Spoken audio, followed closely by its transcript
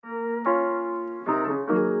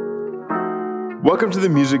Welcome to the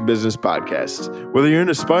Music Business Podcast. Whether you're an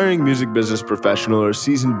aspiring music business professional or a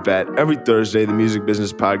seasoned vet, every Thursday, the Music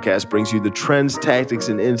Business Podcast brings you the trends, tactics,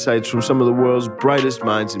 and insights from some of the world's brightest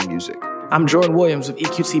minds in music. I'm Jordan Williams of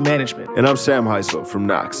EQT Management. And I'm Sam Heisel from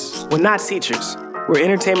Knox. We're not teachers. We're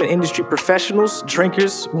entertainment industry professionals,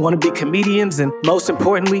 drinkers, wannabe comedians, and most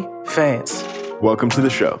importantly, fans. Welcome to the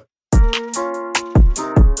show.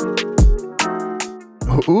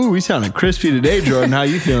 Ooh, we sounded crispy today, Jordan. How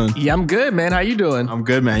you feeling? Yeah, I'm good, man. How you doing? I'm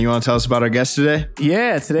good, man. You want to tell us about our guest today?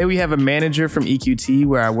 Yeah, today we have a manager from EQT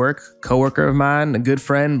where I work, coworker of mine, a good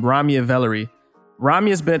friend, Ramya Velury.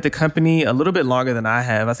 Ramya's been at the company a little bit longer than I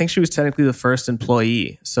have. I think she was technically the first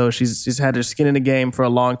employee. So she's had her skin in the game for a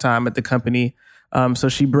long time at the company. So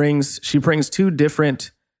she brings two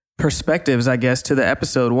different perspectives, I guess, to the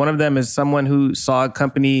episode. One of them is someone who saw a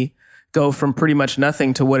company go from pretty much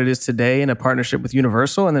nothing to what it is today in a partnership with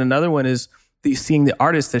Universal. And then another one is seeing the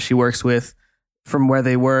artists that she works with from where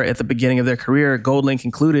they were at the beginning of their career, GoldLink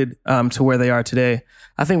included, to where they are today.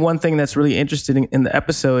 I think one thing that's really interesting in the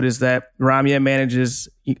episode is that Ramya manages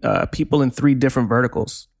people in three different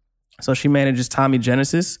verticals. So she manages Tommy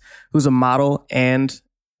Genesis, who's a model and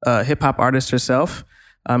hip hop artist herself.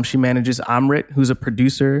 She manages Amrit, who's a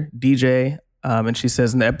producer, DJ, and she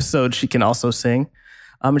says in the episode she can also sing.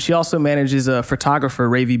 And she also manages a photographer,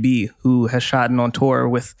 Ravy B, who has shot on tour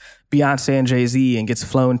with Beyonce and Jay-Z and gets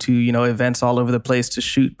flown to, events all over the place to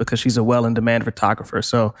shoot because she's a well-in-demand photographer.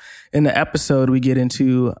 So in the episode, we get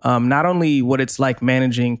into not only what it's like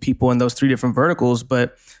managing people in those three different verticals,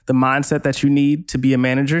 but the mindset that you need to be a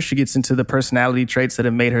manager. She gets into the personality traits that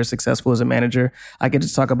have made her successful as a manager. I get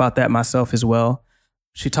to talk about that myself as well.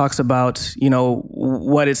 She talks about,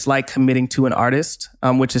 what it's like committing to an artist,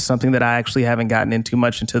 which is something that I actually haven't gotten into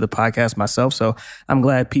much into the podcast myself. So I'm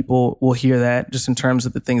glad people will hear that just in terms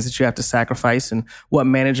of the things that you have to sacrifice and what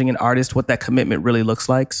managing an artist, what that commitment really looks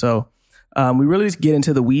like. So we really just get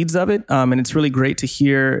into the weeds of it. And it's really great to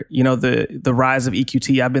hear, the rise of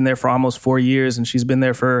EQT. I've been there for almost 4 years and she's been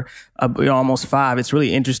there for almost 5. It's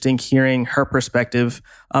really interesting hearing her perspective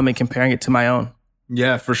and comparing it to my own.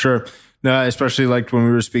 Yeah, for sure. No, I especially liked when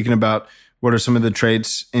we were speaking about what are some of the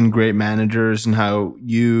traits in great managers and how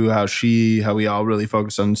we all really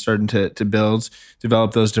focus on starting to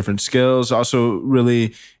develop those different skills. Also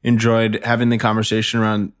really enjoyed having the conversation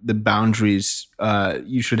around the boundaries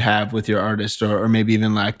you should have with your artist or maybe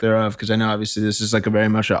even lack thereof. Because I know obviously this is like a very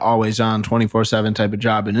much an always on 24/7 type of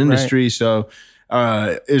job in industry. Right. So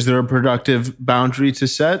is there a productive boundary to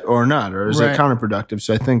set or not? Or is that counterproductive?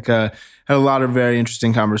 So I think had a lot of very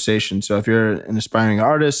interesting conversations. So if you're an aspiring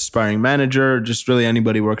artist, aspiring manager, just really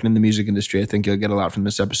anybody working in the music industry, I think you'll get a lot from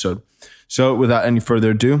this episode. So without any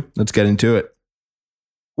further ado, let's get into it.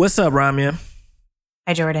 What's up, Ramya?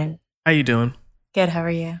 Hi, Jordan. How you doing? Good. How are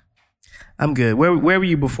you? I'm good. Where were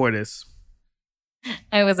you before this?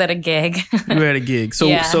 I was at a gig. You were at a gig.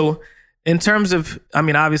 So in terms of,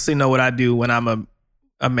 obviously know what I do when I'm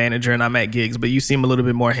a manager and I'm at gigs, but you seem a little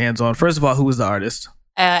bit more hands-on. First of all, who was the artist?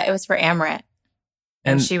 It was for Amrit.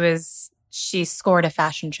 And she scored a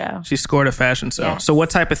fashion show. She scored a fashion show. Yes. So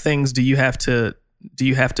what type of things do you have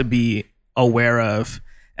to be aware of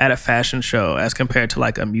at a fashion show as compared to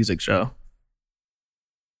like a music show?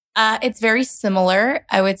 It's very similar.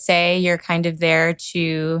 I would say you're kind of there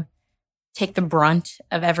to take the brunt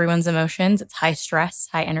of everyone's emotions. It's high stress,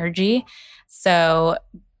 high energy. So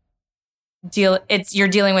you're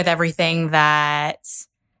dealing with everything that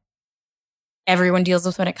everyone deals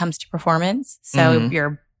with when it comes to performance. So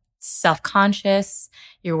you're self-conscious,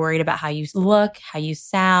 you're worried about how you look, how you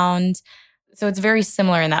sound. So it's very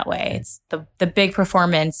similar in that way. It's the big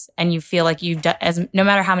performance and you feel like no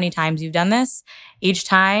matter how many times you've done this, each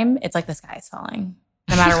time it's like the sky is falling,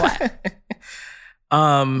 no matter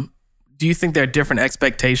what. Do you think there are different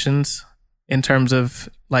expectations in terms of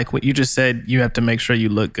like what you just said, you have to make sure you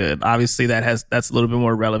look good? Obviously that's a little bit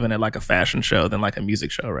more relevant at like a fashion show than like a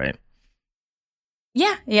music show, right?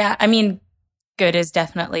 Yeah. Good is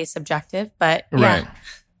definitely subjective, but yeah.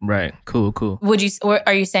 Right. Cool.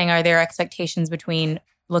 Are you saying, are there expectations between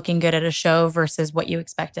looking good at a show versus what you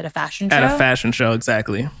expect at a fashion show? At a fashion show,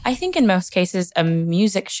 exactly. I think in most cases, a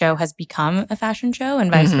music show has become a fashion show and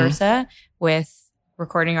vice versa, with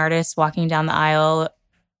recording artists walking down the aisle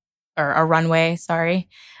or a runway,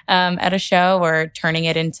 at a show or turning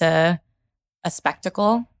it into a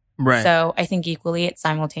spectacle. Right. So I think equally it's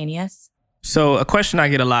simultaneous. So a question I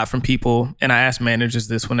get a lot from people, and I ask managers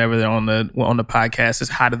this whenever they're on the podcast, is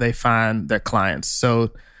how do they find their clients? So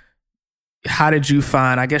how did you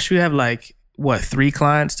find, I guess you have 3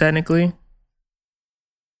 clients technically?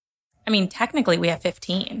 I mean, technically we have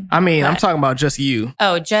 15. I mean, I'm talking about just you.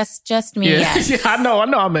 Oh, just me. Yeah. Yes. Yeah, I know.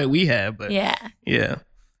 I meant we have, but yeah.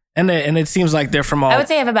 And it seems like they're from all. I would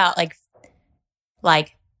say I have about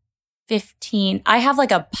like 15. I have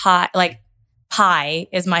like a pie. Like pi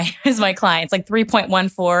is my clients. Like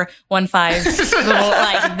 3.1415.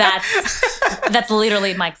 Like that's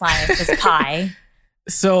literally my clients. Is pi.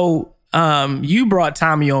 So you brought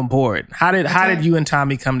Tommy on board. How did you and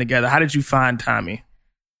Tommy come together? How did you find Tommy?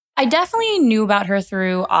 I definitely knew about her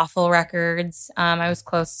through Awful Records. I was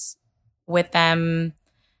close with them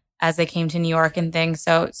as they came to New York and things.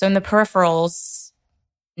 So in the peripherals,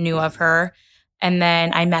 knew of her. And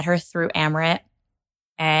then I met her through Amrit.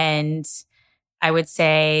 And I would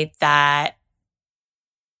say that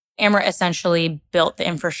Amrit essentially built the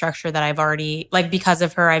infrastructure that I've already, like because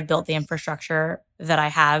of her, I've built the infrastructure that I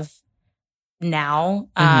have now.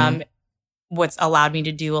 What's allowed me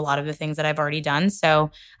to do a lot of the things that I've already done.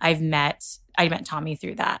 So I met Tommy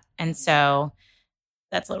through that. And so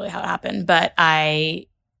that's literally how it happened. But I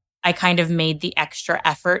kind of made the extra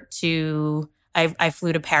effort I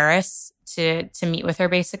flew to Paris to meet with her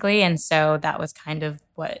basically. And so that was kind of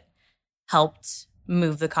what helped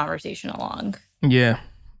move the conversation along. Yeah.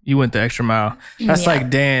 You went the extra mile. That's like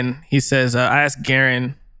Dan. He says, I asked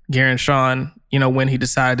Garen Sean, when he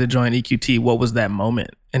decided to join EQT, what was that moment?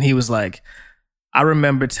 And he was like, I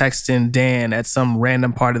remember texting Dan at some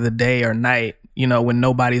random part of the day or night, when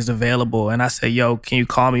nobody's available. And I said, yo, can you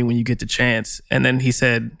call me when you get the chance? And then he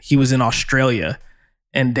said he was in Australia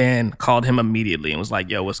and Dan called him immediately and was like,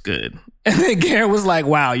 yo, what's good? And then Garen was like,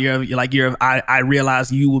 wow, I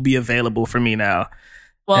realize you will be available for me now.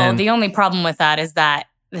 Well, the only problem with that is that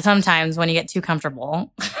sometimes when you get too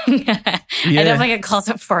comfortable, I definitely get calls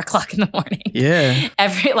at 4:00 in the morning. Yeah.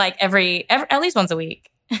 Every at least once a week.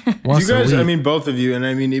 You guys, I mean, both of you, and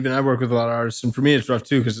I mean, even I work with a lot of artists, and for me, it's rough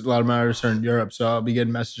too because a lot of my artists are in Europe, so I'll be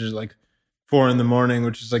getting messages like 4 a.m,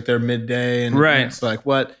 which is like their midday, and it's like,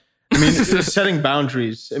 what? I mean, setting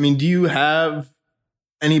boundaries. I mean, do you have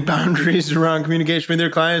any boundaries around communication with your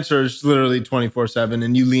clients, or is it literally 24/7,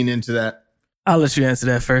 and you lean into that? I'll let you answer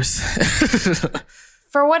that first.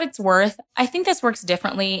 For what it's worth, I think this works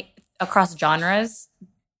differently across genres.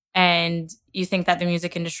 And you think that the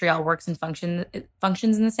music industry all works and functions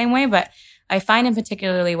in the same way. But I find in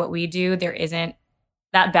particularly what we do, there isn't,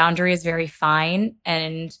 that boundary is very fine.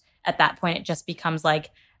 And at that point, it just becomes like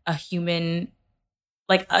a human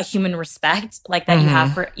respect, like that you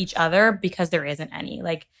have for each other, because there isn't any.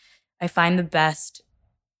 Like, I find the best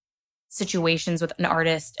situations with an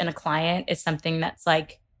artist and a client is something that's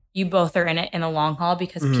like, you both are in it in the long haul,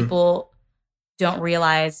 because people don't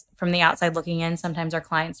realize from the outside looking in, sometimes our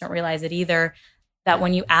clients don't realize it either, that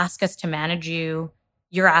when you ask us to manage you,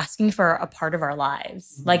 you're asking for a part of our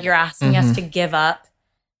lives. Like, you're asking us to give up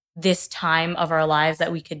this time of our lives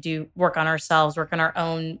that we could do, work on ourselves, work on our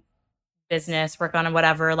own business, work on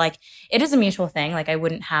whatever. Like, it is a mutual thing. Like, we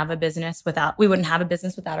wouldn't have a business without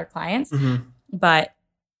our clients. But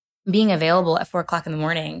being available at 4:00 in the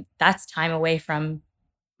morning, that's time away from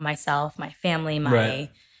myself, my family, my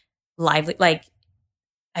lively, like,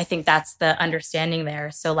 I think that's the understanding there.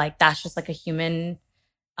 So like, that's just like a human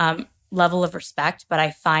level of respect. But I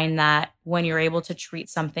find that when you're able to treat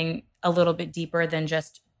something a little bit deeper than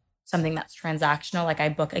just something that's transactional, like I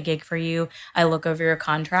book a gig for you, I look over your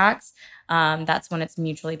contracts, that's when it's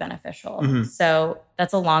mutually beneficial. So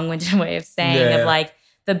that's a long-winded way of saying of like,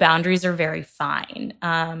 the boundaries are very fine.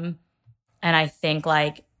 And I think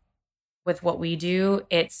like with what we do,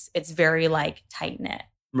 it's very like tight knit.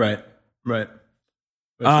 Right.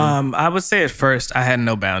 I would say at first I had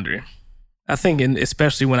no boundary. I think,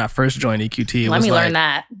 especially when I first joined EQT, Let me learn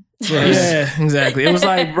that. Yeah, exactly. It was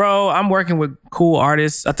like, bro, I'm working with cool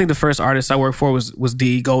artists. I think the first artist I worked for was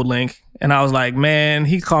D Goldlink, and I was like, man,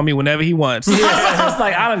 he call me whenever he wants. I was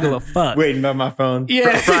like, I don't give a fuck. Waiting by my phone.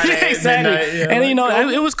 Yeah, Friday, exactly. Midnight,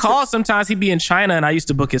 and it was calls. Sometimes he'd be in China, and I used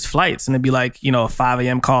to book his flights, and it'd be like, a 5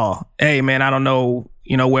 a.m. call. Hey, man, I don't know.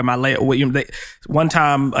 Where my one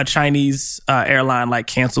time a Chinese airline like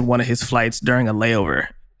canceled one of his flights during a layover.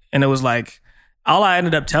 And it was like, all I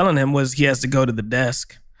ended up telling him was he has to go to the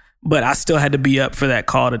desk, but I still had to be up for that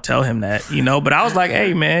call to tell him that, but I was like,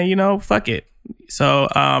 hey man, fuck it. So,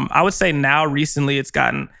 I would say now recently it's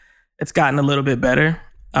gotten a little bit better.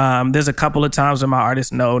 There's a couple of times when my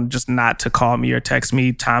artists know just not to call me or text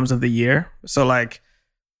me times of the year. So like,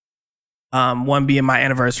 one being my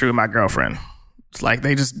anniversary with my girlfriend. It's like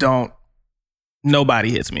they just don't,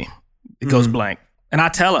 nobody hits me. It goes blank. And I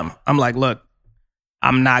tell them, I'm like, look,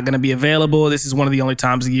 I'm not going to be available. This is one of the only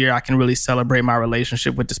times a year I can really celebrate my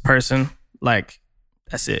relationship with this person. Like,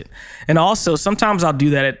 That's it. And also sometimes I'll do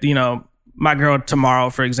that at, my girl tomorrow,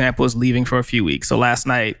 for example, is leaving for a few weeks. So last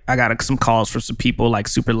night I got some calls from some people like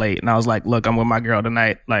super late. And I was like, look, I'm with my girl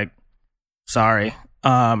tonight. Like, sorry.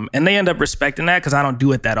 And they end up respecting that because I don't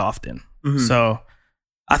do it that often. Mm-hmm. So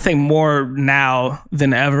I think more now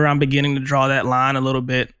than ever, I'm beginning to draw that line a little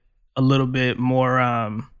bit more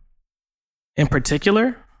in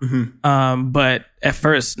particular. Mm-hmm. But at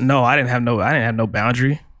first, no, I didn't have no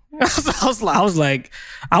boundary. I was like,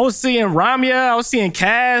 I was seeing Ramya, I was seeing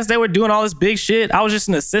Kaz, they were doing all this big shit. I was just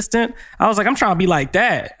an assistant. I was like, I'm trying to be like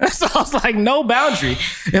that. So I was like, no boundary.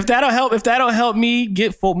 If that'll help me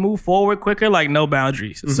move forward quicker, like no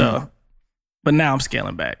boundaries. Mm-hmm. So, but now I'm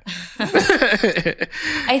scaling back.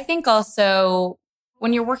 I think also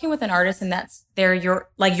when you're working with an artist and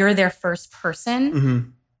you're their first person, mm-hmm.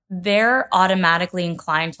 they're automatically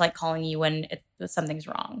inclined to like calling you when something's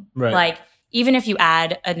wrong. Right. Like, even if you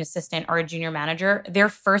add an assistant or a junior manager, their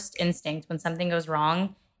first instinct when something goes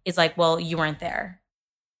wrong is like, well, you weren't there.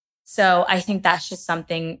 So I think that's just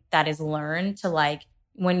something that is learned to like,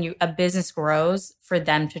 when a business grows, for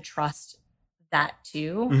them to trust that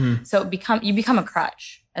too. Mm-hmm. So you become a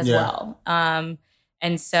crutch as well.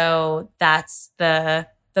 And so that's the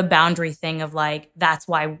boundary thing of like, that's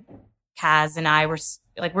why Kaz and I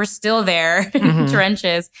we're still there in mm-hmm.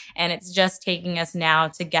 trenches, and it's just taking us now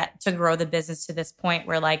to grow the business to this point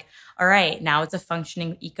where like, all right, now it's a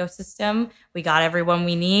functioning ecosystem. We got everyone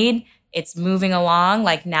we need. It's moving along.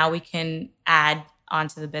 Like now we can add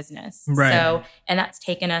onto the business. Right. So, and that's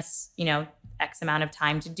taken us, X amount of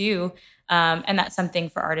time to do. And that's something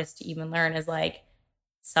for artists to even learn is like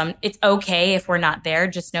it's okay if we're not there,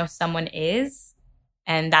 just know someone is.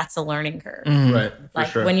 And that's a learning curve. Mm-hmm. Right. Like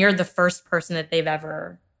sure. When you're the first person that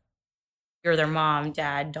you're their mom,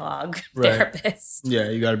 dad, dog, therapist. Yeah,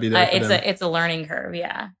 you got to be there for them. It's a learning curve,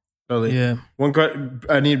 yeah. Totally. Yeah.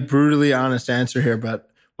 I need brutally honest answer here, but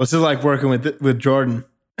what's it like working with Jordan?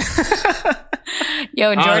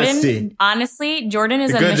 Yo, Jordan, honestly, Jordan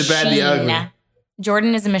is a machine. The good, the bad, the ugly.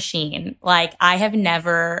 Jordan is a machine. Like, I have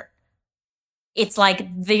never... It's like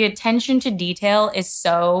the attention to detail is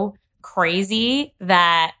so crazy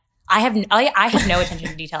that I have no attention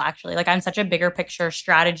to detail, actually. Like, I'm such a bigger picture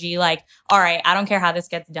strategy. Like, all right, I don't care how this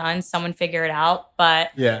gets done. Someone figure it out. But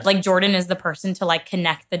like, Jordan is the person to like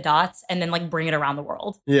connect the dots and then like bring it around the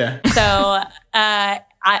world. Yeah. So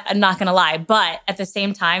I'm not going to lie. But at the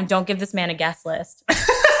same time, don't give this man a guest list.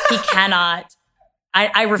 He cannot.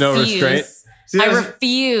 I refuse. No restraint. See, I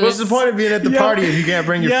refuse. What's the point of being at the party if you can't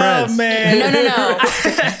bring your friends? Man. No.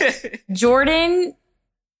 Jordan...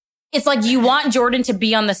 It's like you want Jordan to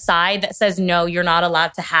be on the side that says, no, you're not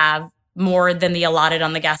allowed to have more than the allotted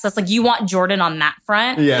on the guest list. Like, you want Jordan on that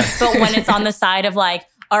front. Yeah. But when it's on the side of like,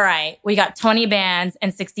 all right, we got 20 bands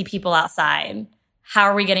and 60 people outside. How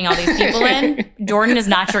are we getting all these people in? Jordan is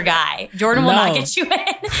not your guy. Jordan will not get you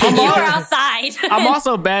in. You are outside. I'm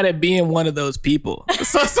also bad at being one of those people.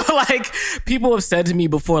 So like, people have said to me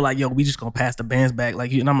before, like, yo, we just gonna pass the bands back.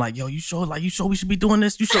 Like, and I'm like, yo, you sure we should be doing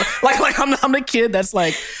this? You sure? Like I'm the kid that's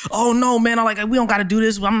like, oh no, man, I'm like, we don't gotta do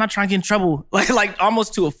this. I'm not trying to get in trouble. Like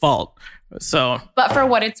almost to a fault. So, but for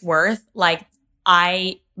what it's worth, like,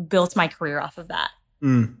 I built my career off of that.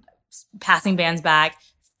 Passing bands back,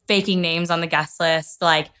 faking names on the guest list.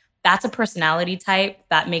 Like, that's a personality type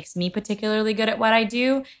that makes me particularly good at what I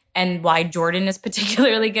do. And why Jordan is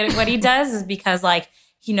particularly good at what he does is because like,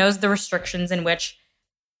 he knows the restrictions in which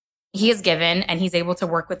he is given, and he's able to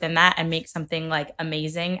work within that and make something like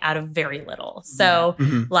amazing out of very little. So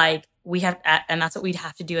like, and that's what we'd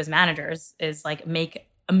have to do as managers, is like make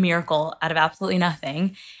a miracle out of absolutely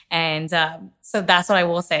nothing. And so that's what I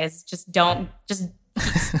will say is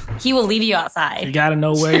he will leave you outside. You gotta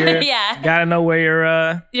know where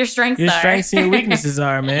your strengths and your weaknesses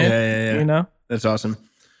are, man. Yeah. That's awesome.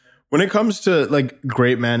 When it comes to like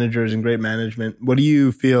great managers and great management, what do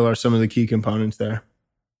you feel are some of the key components there?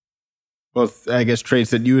 Both, I guess,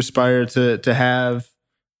 traits that you aspire to have,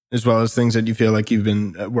 as well as things that you feel like you've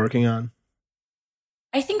been working on.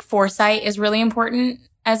 I think foresight is really important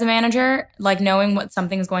as a manager, like knowing what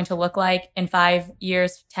something's going to look like in 5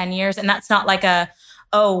 years, 10 years. And that's not like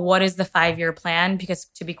what is the 5-year plan? Because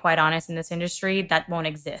to be quite honest, in this industry, that won't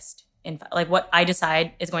exist. Like, what I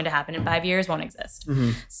decide is going to happen in 5 years won't exist.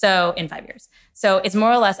 Mm-hmm. So in 5 years. So it's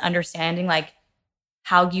more or less understanding like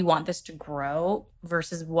how you want this to grow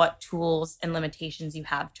versus what tools and limitations you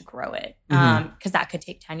have to grow it. Because that could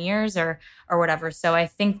take 10 years or whatever. So I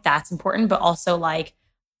think that's important, but also like,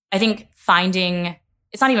 I think finding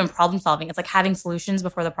it's not even problem solving. It's like having solutions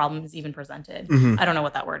before the problem is even presented. I don't know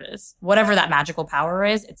what that word is. Whatever that magical power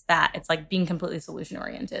is, it's that. It's like being completely solution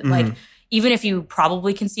oriented. Like even if you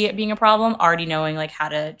probably can see it being a problem, already knowing like how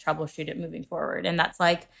to troubleshoot it moving forward. And that's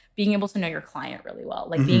like being able to know your client really well.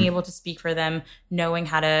 Like being able to speak for them, knowing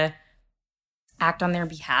how to act on their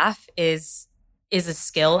behalf is a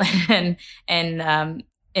skill and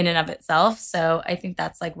in and of itself. So I think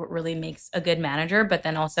that's like what really makes a good manager. But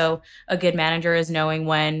then also a good manager is knowing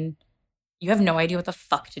when you have no idea what the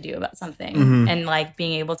fuck to do about something and like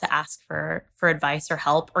being able to ask for advice or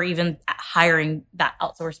help, or even hiring that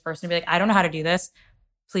outsourced person to be like, I don't know how to do this.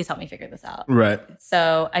 Please help me figure this out. Right.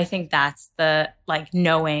 So I think that's the like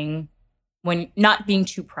knowing when not being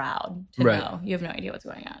too proud to know you have no idea what's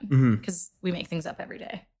going on because we make things up every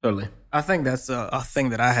day. Totally. I think that's a thing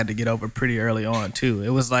that I had to get over pretty early on too. It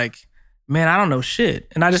was like, man, I don't know shit.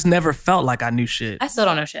 And I just never felt like I knew shit. I still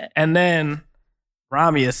don't know shit. And then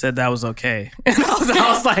Ramya said that was okay. And I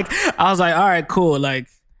was like, all right, cool. Like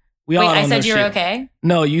we all don't know shit. Wait, I said you were okay?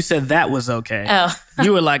 No, you said that was okay. Oh.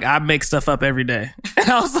 You were like, I make stuff up every day. And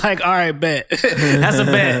I was like, all right, bet. That's a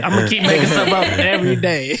bet. I'm gonna keep making stuff up every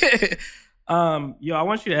day. I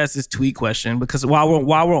want you to ask this tweet question because while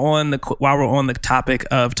we're on the topic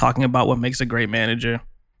of talking about what makes a great manager,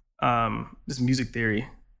 this music theory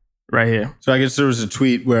right here. So I guess there was a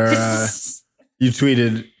tweet where you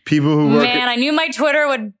tweeted people who work. Man, I knew my Twitter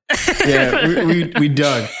would. Yeah, we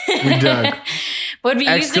dug. Would be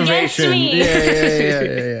used against me.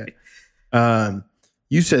 Yeah.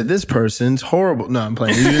 You said this person's horrible. No, I'm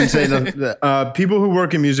playing. You didn't say that. People who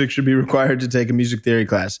work in music should be required to take a music theory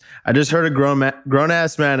class. I just heard a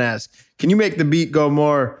grown-ass man ask, can you make the beat go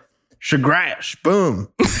more shagrash? Boom.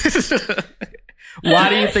 Why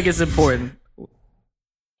do you think it's important?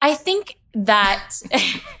 I think that...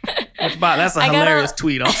 That's a hilarious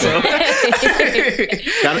tweet also. Gotta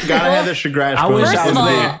have the shagrash. First of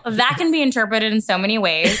all, that can be interpreted in so many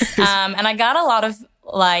ways. And I got a lot of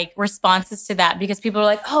like responses to that because people are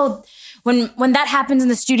like, oh, when that happens in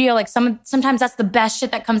the studio, like sometimes that's the best shit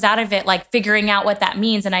that comes out of it, like figuring out what that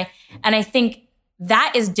means. And I think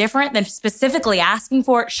that is different than specifically asking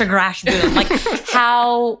for shagrash boom.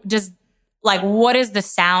 Like what is the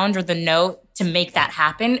sound or the note to make that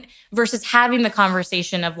happen versus having the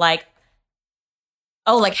conversation of like,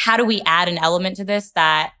 oh, like how do we add an element to this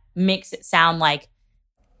that makes it sound like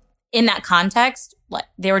in that context, like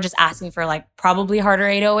they were just asking for like probably harder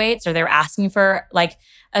 808s or they were asking for like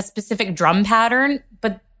a specific drum pattern,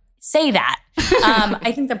 but say that.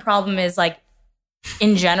 I think the problem is like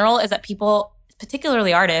in general is that people,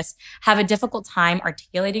 particularly artists, have a difficult time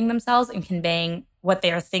articulating themselves and conveying what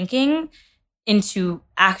they are thinking into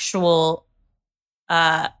actual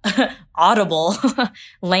audible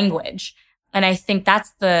language. And I think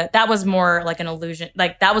that was more like an illusion.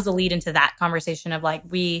 Like that was a lead into that conversation of like,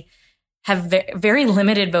 we have very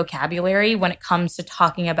limited vocabulary when it comes to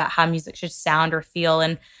talking about how music should sound or feel.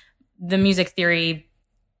 And the music theory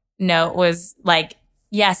note was like,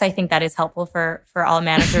 yes, I think that is helpful for all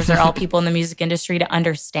managers or all people in the music industry to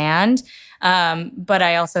understand. But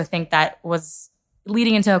I also think that was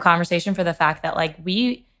leading into a conversation for the fact that like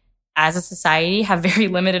we as a society have very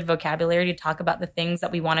limited vocabulary to talk about the things that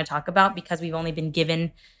we want to talk about because we've only been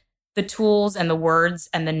given the tools and the words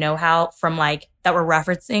and the know-how from like that we're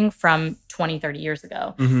referencing from 20, 30 years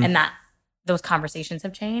ago. And that those conversations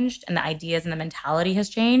have changed and the ideas and the mentality has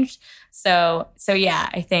changed. So yeah,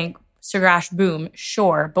 I think shagrash boom,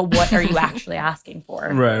 sure. But what are you actually asking for?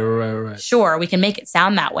 Right. Sure, we can make it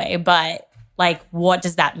sound that way, but like, what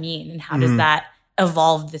does that mean? And how does that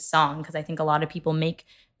evolve the song? Because I think a lot of people make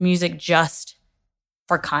music just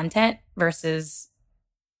for content versus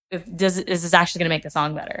is this actually going to make the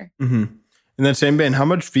song better? In that same vein, how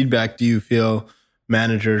much feedback do you feel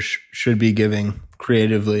managers should be giving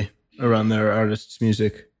creatively around their artists'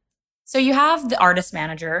 music? So you have the artist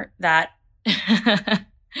manager that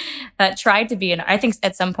that tried to be I think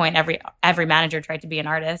at some point every manager tried to be an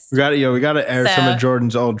artist. We got to air some of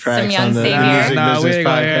Jordan's old tracks on the music business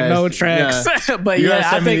podcast. No tracks. Yeah. But you yeah,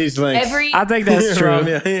 I think these links. I think that's true.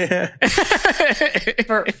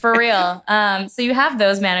 For real. So you have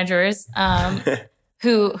those managers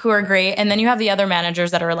who are great, and then you have the other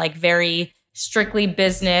managers that are like very strictly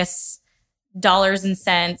business, dollars and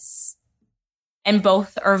cents, and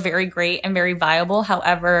both are very great and very viable.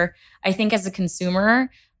 However, I think as a consumer,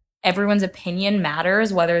 everyone's opinion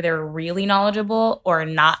matters, whether they're really knowledgeable or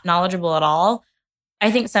not knowledgeable at all.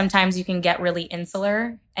 I think sometimes you can get really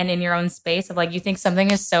insular and in your own space of like, you think something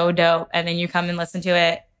is so dope and then you come and listen to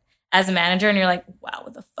it as a manager and you're like, wow,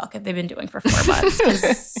 what the fuck have they been doing for 4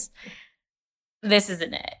 months? This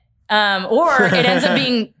isn't it. Or it ends up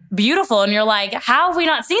being beautiful and you're like, how have we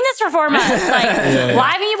not seen this for 4 months? Like,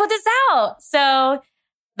 why haven't you put this out? So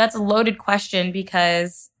that's a loaded question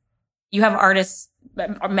because you have artists,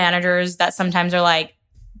 managers that sometimes are like,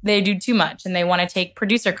 they do too much and they want to take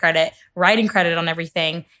producer credit, writing credit on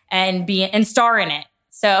everything and star in it.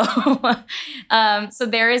 So, so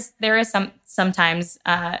there is sometimes,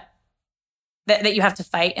 that you have to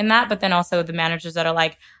fight in that, but then also the managers that are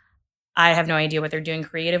like, I have no idea what they're doing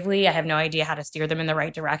creatively. I have no idea how to steer them in the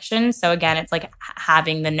right direction. So again, it's like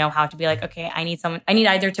having the know-how to be like, okay, I need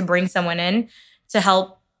either to bring someone in to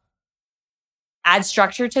help add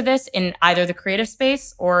structure to this in either the creative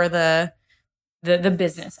space or the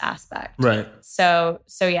business aspect. Right. So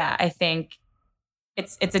yeah, I think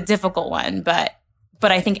it's a difficult one, but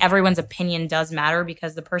I think everyone's opinion does matter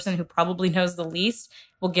because the person who probably knows the least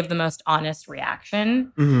will give the most honest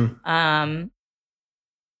reaction. Mm-hmm.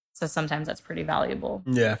 So sometimes that's pretty valuable.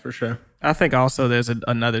 Yeah, for sure. I think also there's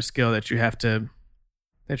another skill that you have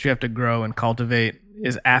to grow and cultivate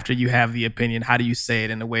is after you have the opinion, how do you say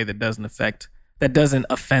it in a way that doesn't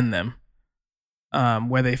offend them,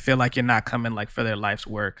 where they feel like you're not coming like for their life's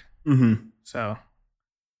work. Mm-hmm. So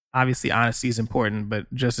obviously honesty is important,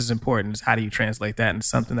 but just as important is how do you translate that into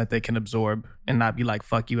something that they can absorb and not be like,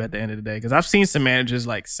 fuck you at the end of the day. Because I've seen some managers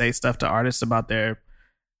like say stuff to artists about their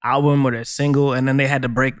album or their single, and then they had to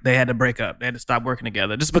break up. They had to stop working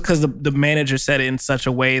together just because the manager said it in such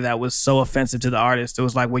a way that was so offensive to the artist. It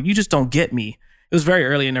was like, well, you just don't get me. It was very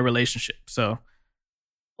early in their relationship. So,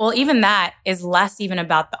 well, even that is less even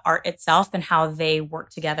about the art itself and how they work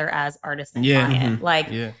together as artist and client. Mm-hmm. Like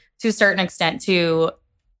to a certain extent too,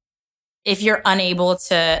 if you're unable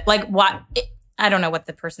to I don't know what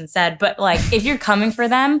the person said, but like if you're coming for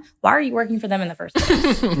them, why are you working for them in the first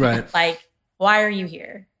place? Right. Like, why are you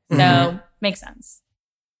here? So makes sense.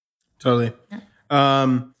 Totally.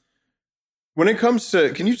 Yeah. When it comes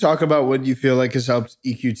to, can you talk about what you feel like has helped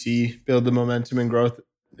EQT build the momentum and growth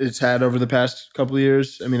it's had over the past couple of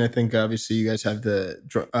years? I mean, I think obviously you guys have the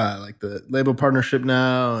label partnership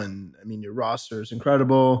now, and I mean your roster is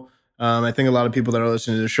incredible. I think a lot of people that are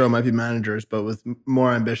listening to the show might be managers, but with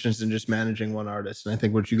more ambitions than just managing one artist. And I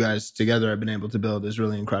think what you guys together have been able to build is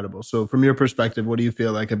really incredible. So from your perspective, what do you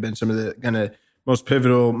feel like have been some of the kind of most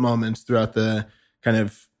pivotal moments throughout the kind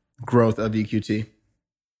of growth of EQT?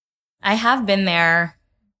 I have been there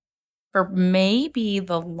for maybe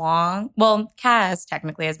Kaz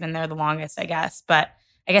technically has been there the longest, I guess. But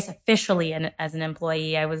I guess officially as an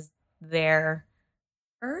employee, I was there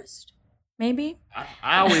first, maybe.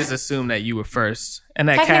 I always assumed that you were first. And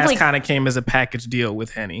that Kaz kind of came as a package deal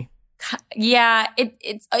with Henny. Yeah,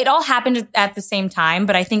 it all happened at the same time.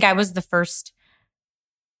 But I think I was the first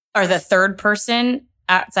or the third person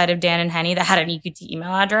outside of Dan and Henny that had an EQT email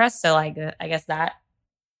address. So like, I guess that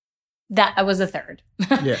I was the third.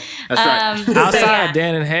 Yeah, that's right. Outside of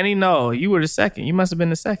Dan and Henny, no, you were the second. You must have been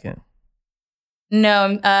the second.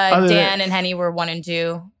 No, Dan and Henny were 1 and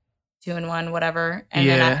 2, 2 and 1, whatever. And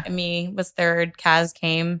then me was third. Kaz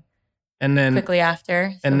came and then quickly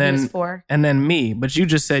after. So and then he was 4. And then me. But you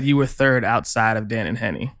just said you were third outside of Dan and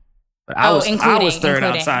Henny. But I was third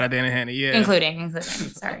outside of Dan and Henny. Yeah, including.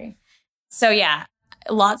 Sorry. So yeah.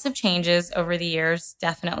 Lots of changes over the years,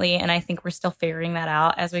 definitely. And I think we're still figuring that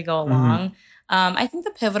out as we go along. I think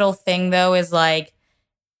the pivotal thing, though, is like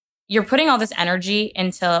you're putting all this energy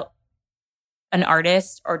into an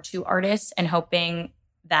artist or 2 artists and hoping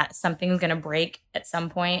that something's going to break at some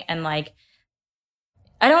point. And like,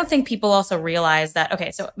 I don't think people also realize that, okay,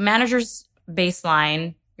 so manager's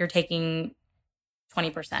baseline, you're taking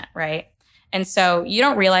 20%, right? And so you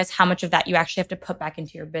don't realize how much of that you actually have to put back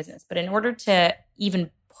into your business. But in order to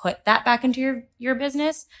even put that back into your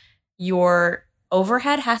business, your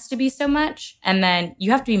overhead has to be so much. And then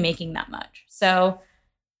you have to be making that much. So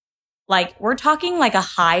like we're talking like a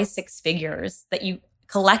high 6 figures that you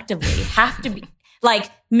collectively have to be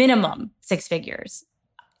like minimum 6 figures.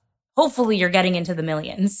 Hopefully you're getting into the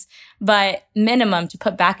millions, but minimum to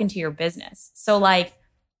put back into your business. So like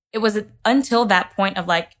it was until that point of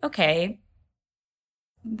like, okay,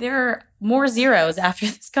 there are more zeros after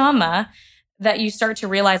this comma that you start to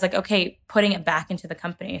realize like, okay, putting it back into the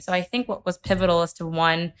company. So I think what was pivotal is to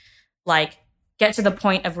one, like get to the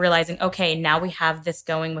point of realizing, okay, now we have this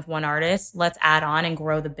going with one artist. Let's add on and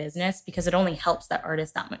grow the business because it only helps that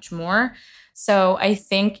artist that much more. So I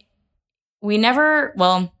think we're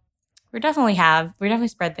definitely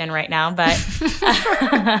spread thin right now, but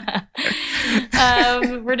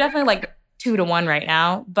we're definitely like 2 to 1 right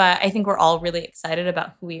now, but I think we're all really excited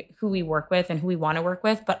about who we work with and who we want to work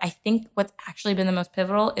with. But I think what's actually been the most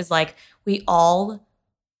pivotal is like we all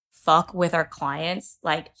fuck with our clients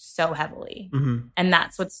like so heavily. And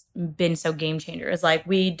that's what's been so game changer is like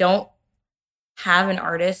we don't have an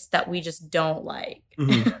artist that we just don't like.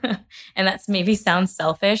 And that's maybe sounds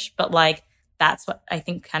selfish, but like that's what I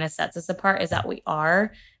think kind of sets us apart is that we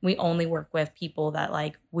only work with people that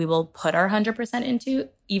like we will put our 100% into,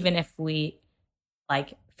 even if we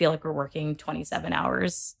like feel like we're working 27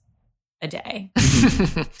 hours a day.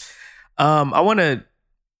 I want to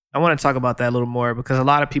talk about that a little more because a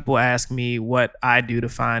lot of people ask me what I do to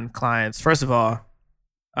find clients. First of all,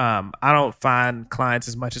 I don't find clients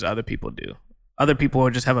as much as other people do. Other people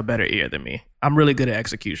just have a better ear than me. I'm really good at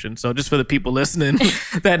execution. So just for the people listening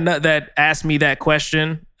that ask me that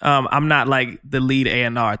question, I'm not like the lead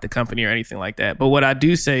A&R at the company or anything like that. But what I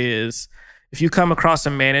do say is if you come across a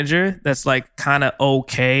manager that's like kind of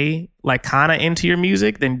okay, like kind of into your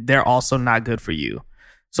music, then they're also not good for you.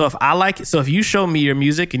 So if you show me your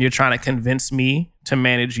music and you're trying to convince me to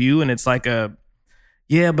manage you and it's like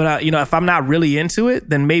if I'm not really into it,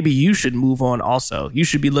 then maybe you should move on also. You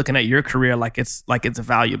should be looking at your career like it's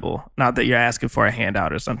valuable, not that you're asking for a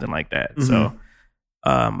handout or something like that. So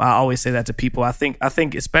I always say that to people. I think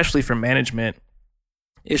especially for management,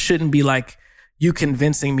 it shouldn't be like you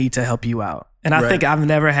convincing me to help you out. And I think I've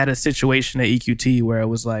never had a situation at EQT where it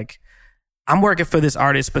was like, I'm working for this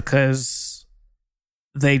artist because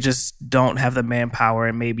they just don't have the manpower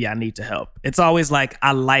and maybe I need to help. It's always like,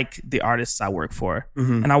 I like the artists I work for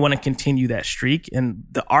and I want to continue that streak. And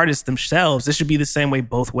the artists themselves, this should be the same way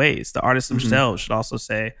both ways. The artists themselves should also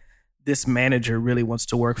say, this manager really wants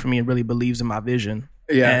to work for me and really believes in my vision.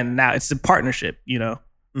 Yeah. And now it's a partnership,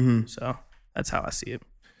 So that's how I see it.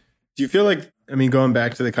 Do you feel like, going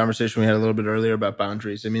back to the conversation we had a little bit earlier about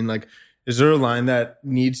boundaries, like, is there a line that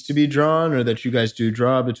needs to be drawn or that you guys do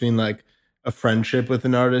draw between like a friendship with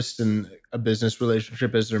an artist and a business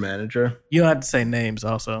relationship as their manager? You don't have to say names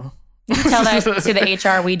also. You can tell that to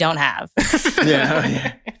the HR we don't have.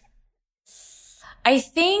 Yeah. I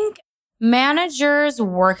think managers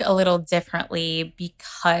work a little differently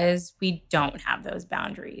because we don't have those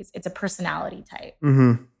boundaries. It's a personality type.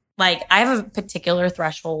 Like I have a particular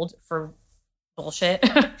threshold for bullshit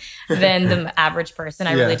than the average person.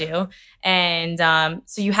 I really do. And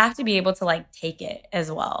so you have to be able to like take it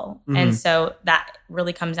as well. And so that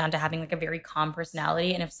really comes down to having like a very calm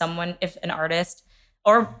personality. And if an artist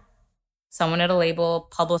or someone at a label,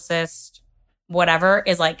 publicist, whatever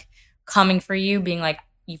is like coming for you, being like,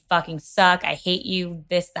 you fucking suck, I hate you,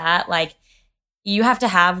 this, that, like you have to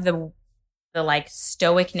have the like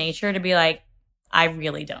stoic nature to be like, I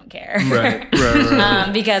really don't care.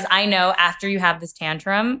 Right. Because I know after you have this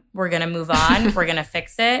tantrum, we're going to move on. We're going to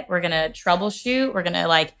fix it. We're going to troubleshoot. We're going to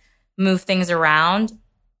like move things around.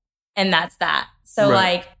 And that's that. So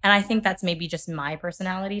like, and I think that's maybe just my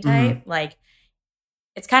personality type. Like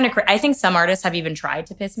it's kind of, I think some artists have even tried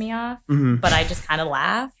to piss me off, but I just kind of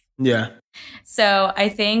laugh. Yeah. So I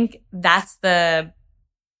think that's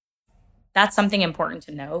something important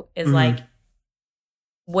to note is like,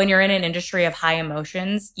 when you're in an industry of high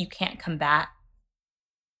emotions, you can't combat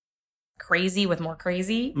crazy with more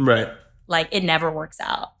crazy. Right. Like it never works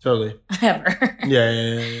out. Totally. Ever.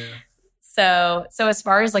 Yeah. So as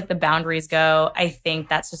far as like the boundaries go, I think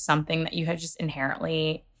that's just something that you have just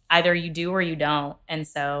inherently either you do or you don't. And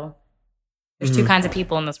so there's two kinds of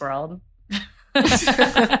people in this world.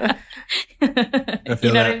 I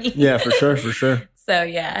feel what I mean? Yeah, for sure. So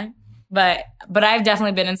yeah. But I've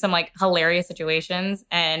definitely been in some like hilarious situations.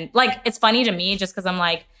 And like, it's funny to me just because I'm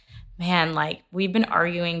like, man, like we've been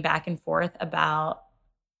arguing back and forth about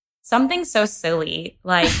something so silly.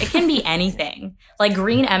 Like it can be anything, like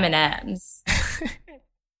green M&Ms.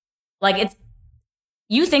 Like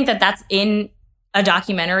you think that that's in a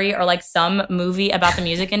documentary or like some movie about the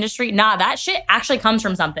music industry. Nah, that shit actually comes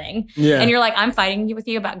from something. Yeah. And you're like, I'm fighting with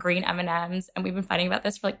you about green M&Ms. And we've been fighting about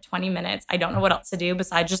this for like 20 minutes. I don't know what else to do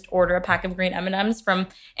besides just order a pack of green M&Ms from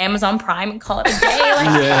Amazon Prime and call it a day.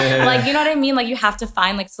 Like, like, you know what I mean? Like you have to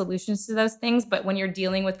find like solutions to those things. But when you're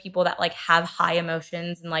dealing with people that like have high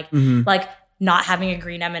emotions and like, like not having a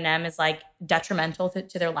green M&M is like detrimental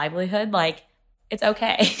to their livelihood. Like it's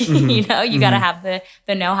okay. You know, you got to have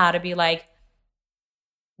the know-how to be like,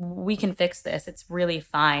 we can fix this. It's really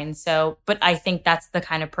fine. So, but I think that's the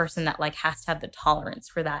kind of person that like has to have the tolerance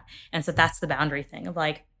for that. And so that's the boundary thing of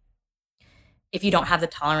like, if you don't have the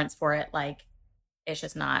tolerance for it, like it's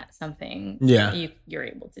just not something you're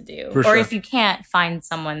able to do. Or if you can't find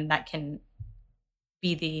someone that can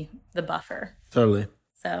be the buffer. Totally.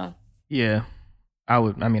 So. Yeah. I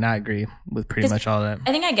agree with pretty much all that.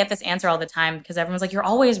 I think I get this answer all the time because everyone's like, you're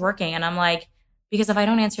always working. And I'm like, because if I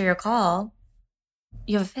don't answer your call,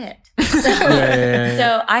 you have a fit.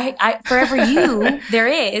 So I for every you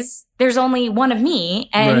there's only one of me,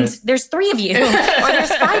 and there's 3 of you, or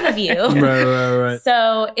there's 5 of you. Right.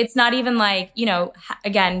 So it's not even like,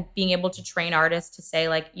 again, being able to train artists to say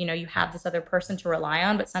like, you have this other person to rely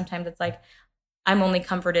on, but sometimes it's like, I'm only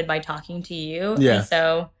comforted by talking to you. Yeah. And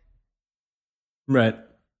so. Right.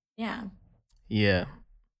 Yeah. Yeah,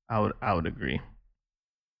 I would agree.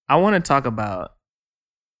 I want to talk about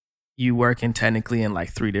you working technically in like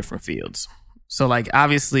 3 different fields. So like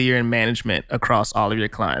obviously you're in management across all of your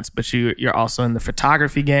clients, but you're also in the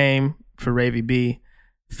photography game for Ravy B,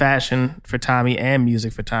 fashion for Tommy, and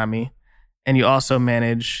music for Tommy. And you also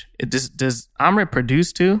manage, does Amrit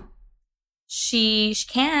produce too? She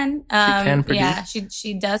can. She can produce? Yeah,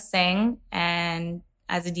 she does sing, and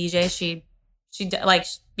as a DJ, she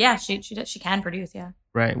can produce, yeah.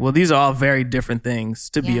 Right. Well, these are all very different things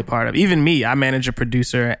to be a part of. Even me, I manage a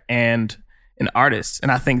producer and an artist,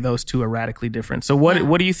 and I think those 2 are radically different. So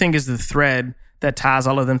what do you think is the thread that ties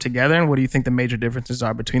all of them together, and what do you think the major differences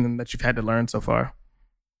are between them that you've had to learn so far?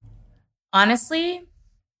 Honestly,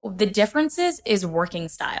 the differences is working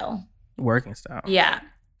style. Working style. Yeah.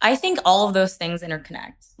 I think all of those things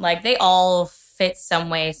interconnect. Like they all fit some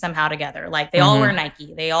way, somehow together. Like they all wear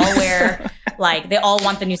Nike. They all wear, like they all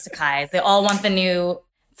want the new Sakai's. They all want the new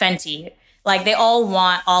Fenty. Like they all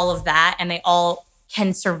want all of that, and they all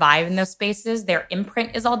can survive in those spaces. Their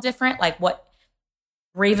imprint is all different. Like what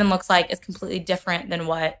Raven looks like is completely different than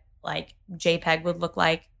what like JPEG would look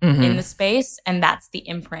like in the space. And that's the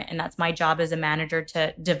imprint. And that's my job as a manager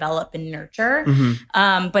to develop and nurture.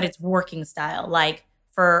 But it's working style. Like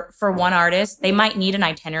for one artist, they might need an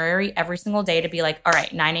itinerary every single day to be like, all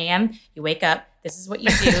right, 9 a.m., you wake up. This is what you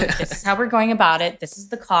do. This is how we're going about it. This is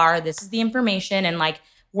the car. This is the information, and like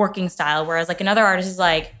working style. Whereas like another artist is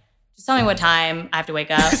like, just tell me what time I have to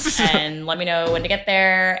wake up and let me know when to get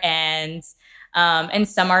there. And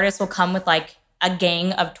some artists will come with like a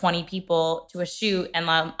gang of 20 people to a shoot. And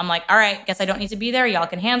I'm like, all right, guess I don't need to be there. Y'all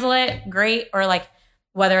can handle it. Great. Or like,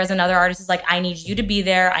 whether as another artist is like, I need you to be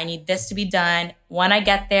there. I need this to be done. When I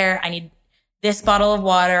get there, I need this bottle of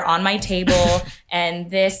water on my table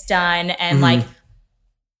and this done. And like,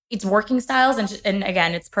 it's working styles. And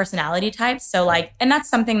again, it's personality types. So like, and that's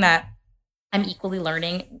something that I'm equally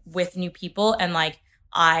learning with new people. And like,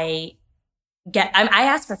 I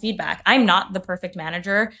ask for feedback. I'm not the perfect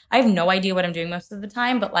manager. I have no idea what I'm doing most of the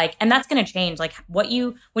time, but like, and that's going to change. Like when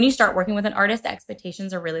you start working with an artist, the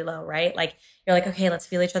expectations are really low, right? Like you're like, okay, let's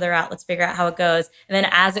feel each other out. Let's figure out how it goes. And then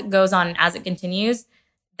as it goes on and as it continues,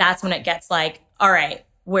 that's when it gets like, all right,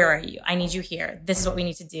 where are you? I need you here. This is what we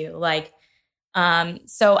need to do. Like,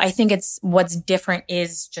 so I think what's different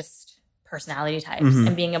is just personality types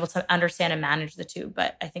and being able to understand and manage the 2.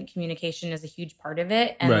 But I think communication is a huge part of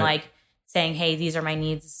it. And like saying, hey, these are my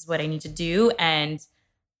needs. This is what I need to do. And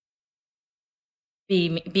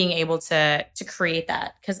being able to create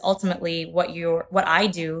that. Because ultimately what I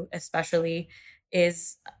do especially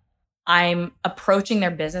is I'm approaching their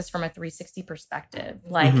business from a 360 perspective.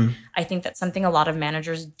 Like I think that's something a lot of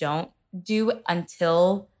managers don't do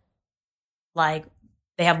until like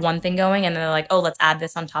they have one thing going and then they're like, oh, let's add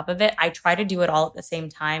this on top of it. I try to do it all at the same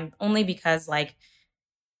time, only because like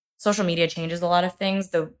social media changes a lot of things.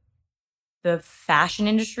 The fashion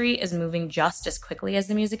industry is moving just as quickly as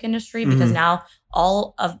the music industry because now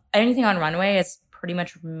all of anything on runway is pretty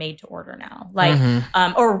much made to order now, like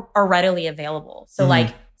or readily available. So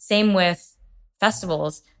like same with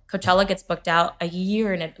festivals. Coachella gets booked out a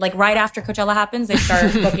year, and like right after Coachella happens, they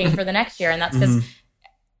start booking for the next year, and that's because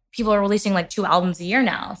people are releasing like 2 albums a year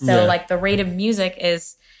now. So like the rate of music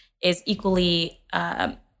is equally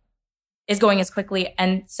is going as quickly,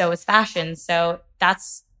 and so is fashion. So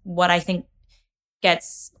that's what I think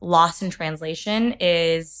gets lost in translation,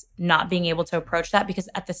 is not being able to approach that, because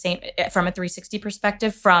at the same, from a 360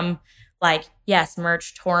 perspective, from like, yes,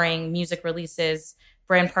 merch, touring, music releases,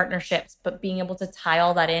 brand partnerships, but being able to tie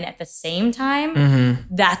all that in at the same time,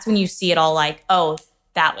 that's when you see it all like, oh,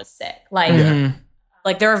 that was sick. Like,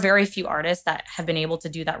 like there are very few artists that have been able to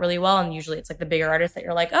do that really well. And usually it's like the bigger artists that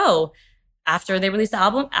you're like, oh, after they release an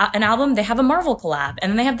album, they have a Marvel collab, and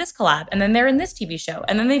then they have this collab, and then they're in this TV show,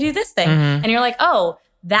 and then they do this thing. And you're like, oh,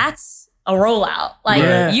 that's a rollout.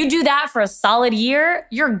 Like you do that for a solid year,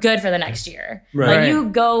 you're good for the next year. Like you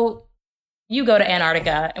go to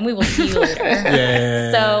Antarctica and we will see you later.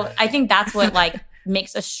 So I think that's what like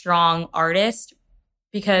makes a strong artist,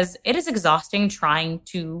 because it is exhausting trying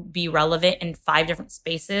to be relevant in 5 different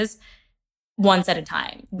spaces once at a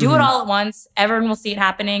time. Do it all at once. Everyone will see it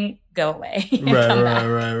happening. Go away.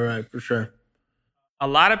 Right, for sure. A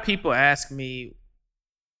lot of people ask me,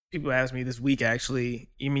 People ask me this week, actually,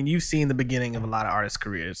 I mean, you've seen the beginning of a lot of artists'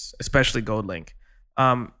 careers, especially Gold Link.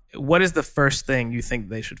 What is the first thing you think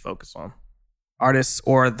they should focus on? Artists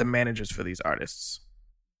or the managers for these artists?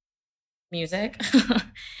 Music.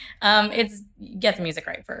 It's get the music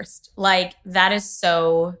right first. Like that is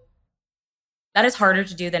harder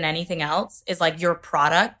to do than anything else, is like your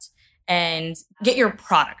product, and get your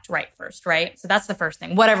product right first, right? So that's the first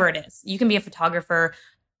thing, whatever it is. You can be a photographer,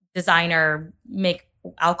 designer, make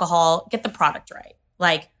alcohol, get the product right.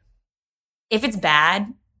 Like if it's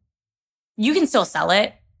bad, you can still sell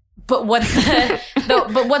it, but what's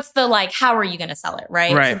the like, how are you going to sell it?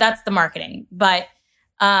 Right. So that's the marketing. But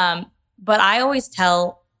I always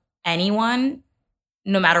tell anyone,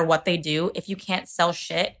 no matter what they do, if you can't sell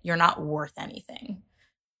shit, you're not worth anything.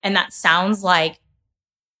 And that sounds like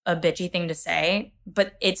a bitchy thing to say,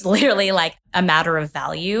 but it's literally like a matter of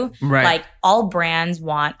value. Right. Like all brands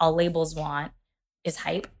want, all labels want is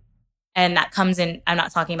hype. And that comes in, I'm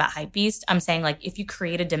not talking about Hypebeast. I'm saying like if you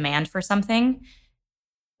create a demand for something,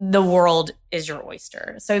 the world is your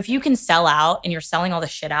oyster. So if you can sell out and you're selling all the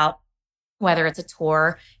shit out, whether it's a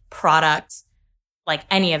tour, product, like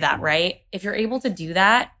any of that, right? If you're able to do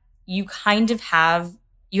that, you kind of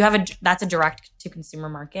that's a direct to consumer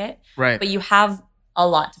market, right? But you have a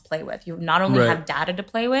lot to play with. You not only have data to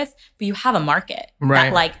play with, but you have a market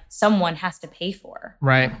that like someone has to pay for,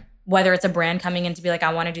 right? Whether it's a brand coming in to be like,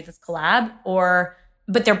 I want to do this collab,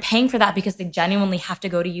 but they're paying for that because they genuinely have to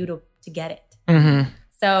go to you to get it. Mm-hmm.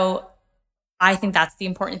 So I think that's the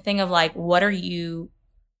important thing of like, what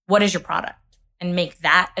is your product? And make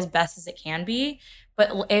that as best as it can be.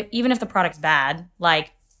 But even if the product's bad,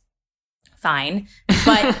 like, fine.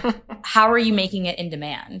 But how are you making it in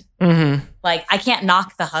demand? Mm-hmm. Like, I can't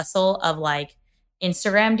knock the hustle of like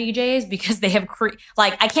Instagram DJs because they have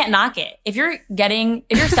I can't knock it. If you're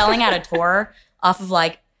selling out a tour off of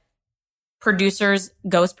like producers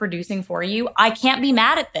ghost producing for you, I can't be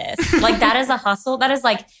mad at this. Like that is a hustle. That is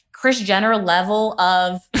like Kris Jenner level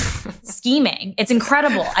of scheming. It's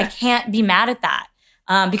incredible. I can't be mad at that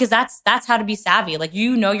because that's how to be savvy. Like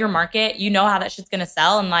you know your market, you know how that shit's gonna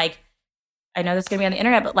sell, and like I know this is gonna be on the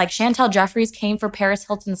internet, but like Chantel Jeffries came for Paris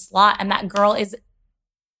Hilton's slot, and that girl is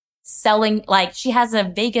selling, like she has a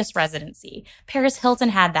Vegas residency. Paris Hilton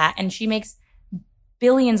had that, and she makes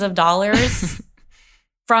billions of dollars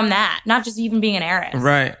from that, not just even being an heiress.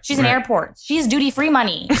 Right. She's in airports. She's duty-free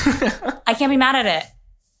money. I can't be mad at it.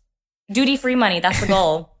 Duty-free money, that's the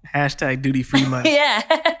goal. Hashtag duty-free money. Yeah.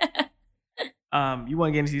 You want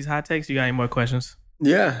to get into these hot takes? You got any more questions?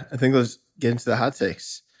 Yeah, I think let's get into the hot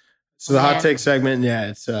takes. So the hot take segment,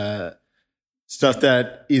 it's stuff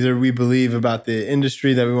that either we believe about the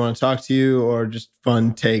industry that we want to talk to you, or just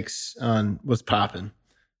fun takes on what's popping.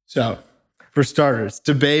 So for starters,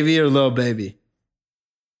 DaBaby or Lil Baby?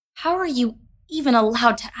 How are you even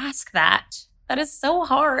allowed to ask that? That is so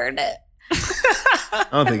hard. I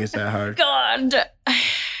don't think it's that hard. God.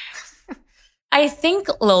 I think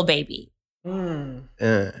Lil Baby. Sam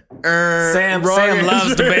loves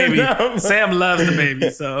DaBaby. No. Sam loves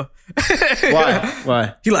DaBaby. So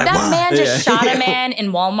why? He like, that man just shot a man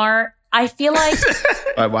in Walmart. I feel like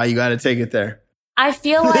why you got to take it there? I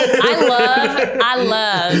feel like I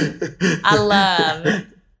love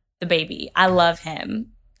DaBaby. I love him.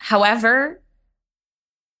 However,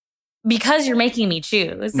 because you're making me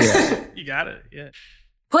choose, you got it. Yeah.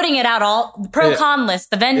 Putting it out all pro-con list,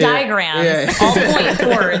 the Venn diagrams, all point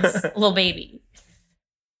towards Lil Baby.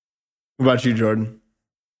 What about you, Jordan?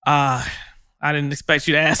 I didn't expect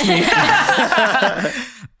you to ask me.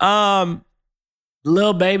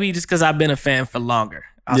 Lil Baby, just because I've been a fan for longer.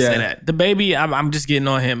 I'll say that. DaBaby, I'm just getting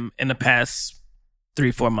on him in the past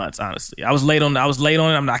 3-4 months, honestly. I was late on it.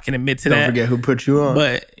 I'm not going to admit to that. Don't forget who put you on.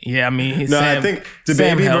 But yeah, I mean, I think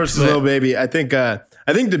DaBaby versus Lil Baby. I think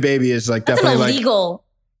DaBaby is like that's definitely an illegal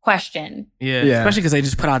question. Yeah, especially because they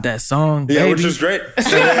just put out that song. Yeah, Baby. which was great.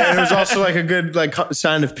 And it was also like a good like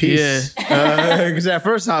sign of peace. Because at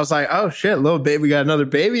first I was like, oh shit, Lil Baby got another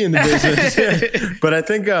baby in the business. But I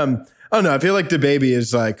think I feel like DaBaby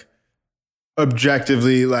is like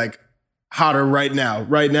objectively like hotter right now.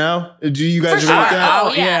 Right now, do you guys agree with that?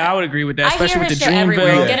 Oh, yeah. I would agree with that, especially with the shit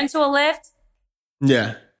everywhere. Dreamville. You get into a lift.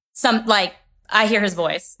 Yeah. I hear his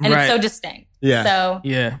voice, and it's so distinct. Yeah. So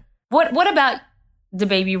yeah. What about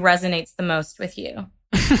DaBaby resonates the most with you?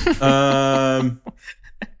 I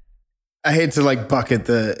hate to like bucket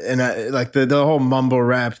the whole mumble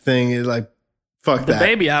rap thing is like fuck that.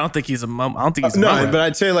 DaBaby, I don't think he's a mumble. I don't think he's a no, but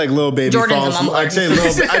I'd say like Lil Baby Jordan's falls. I'd say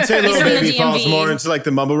Lil Baby falls more into like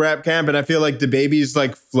the mumble rap camp, but I feel like DaBaby's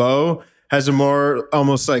like flow has a more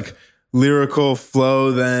almost like lyrical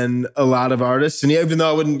flow than a lot of artists. And even though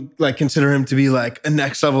I wouldn't like consider him to be like a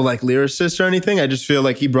next level like lyricist or anything, I just feel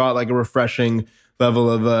like he brought like a refreshing level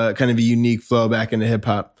of kind of a unique flow back into hip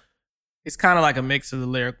hop. It's kind of like a mix of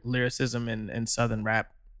the lyricism and southern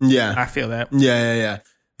rap. Yeah, I feel that. Yeah.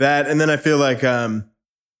 That, and then I feel like not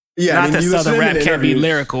that southern rap can't be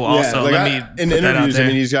lyrical. Also, like in interviews, I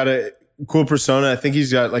mean, he's got a cool persona. I think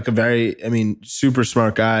he's got like a very, super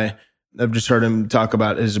smart guy. I've just heard him talk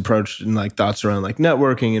about his approach and like thoughts around like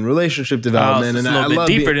networking and relationship development. So and I love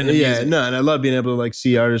deeper than the music. and I love being able to like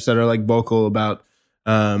see artists that are like vocal about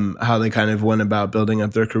how they kind of went about building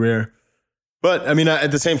up their career. But I mean,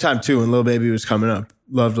 at the same time too, when Lil Baby was coming up,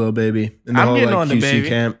 loved Lil Baby. And the I'm whole getting like on the QC Baby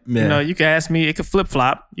camp. Yeah. You know, you can ask me. It could flip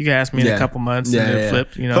flop. You can ask me in a couple months and then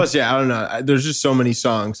flip. You know. Plus, I don't know. There's just so many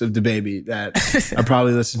songs of the Baby that I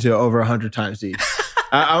probably listened to over 100 times each.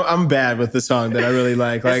 I'm bad with the song that I really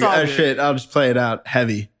like. Like, shit, I'll just play it out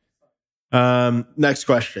heavy. Next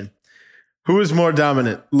question. Who is more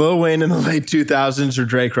dominant, Lil Wayne in the late 2000s or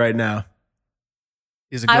Drake right now?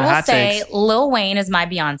 These are good I will hot say takes. Lil Wayne is my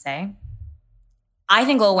Beyonce. I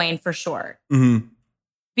think Lil Wayne for sure. Mm-hmm.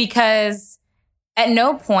 Because at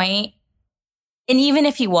no point, and even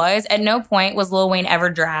if he was, at no point was Lil Wayne ever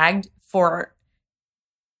dragged for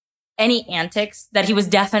any antics that he was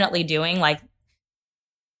definitely doing. Like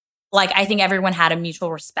I think everyone had a mutual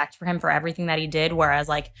respect for him for everything that he did. Whereas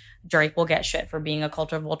like Drake will get shit for being a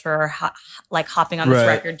culture vulture or hopping on this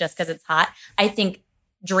record just because it's hot. I think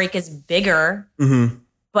Drake is bigger,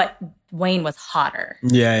 but Wayne was hotter.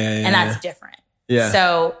 Yeah. And that's different. Yeah.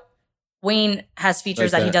 So Wayne has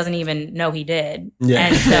features Like that he that. doesn't even know he did. Yeah.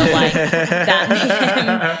 And so like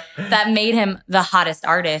that made him the hottest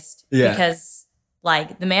artist because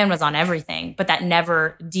like the man was on everything, but that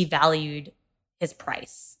never devalued his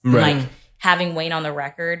price. Right. Like having Wayne on the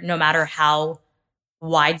record, no matter how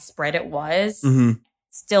widespread it was,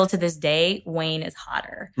 still to this day, Wayne is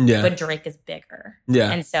hotter. Yeah. But Drake is bigger.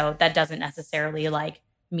 Yeah. And so that doesn't necessarily like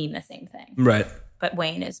mean the same thing. Right. But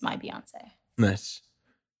Wayne is my Beyonce. Nice.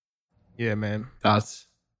 Yeah, man. Thoughts?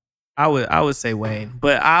 I would say Wayne,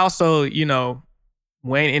 but I also,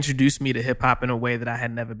 Wayne introduced me to hip hop in a way that I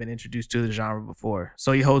had never been introduced to the genre before.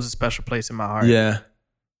 So he holds a special place in my heart. Yeah.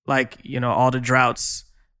 Like, all the droughts,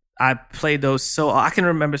 I played those I can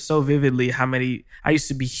remember so vividly how many, I used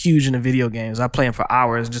to be huge into video games. I play them for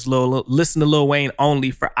hours, just listen to Lil Wayne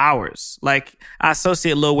only for hours. Like, I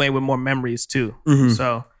associate Lil Wayne with more memories too.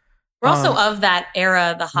 So we're also of that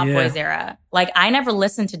era, the Hot Boys era. Like, I never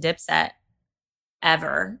listened to Dipset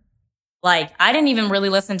ever. Like, I didn't even really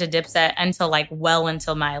listen to Dipset until like well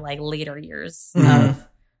until my like later years of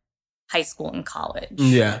high school and college.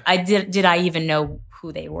 Yeah. Did I even know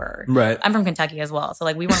who they were? Right. I'm from Kentucky as well. So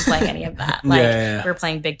like we weren't playing any of that. Like we were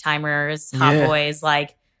playing Big Timers, Hot Boys.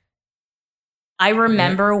 Like I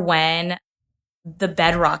remember when the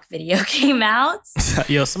Bedrock video came out.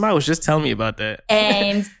 Yo, somebody was just telling me about that.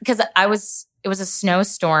 And because it was a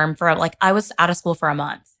snowstorm I was out of school for a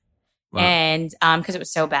month. Wow. And because it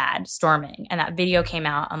was so bad, storming. And that video came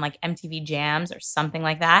out on like MTV Jams or something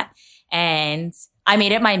like that. And I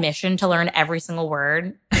made it my mission to learn every single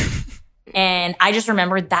word. And I just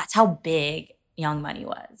remembered that's how big Young Money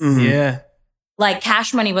was. Yeah. Like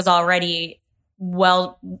Cash Money was already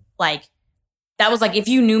that was like if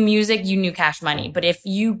you knew music, you knew Cash Money. But if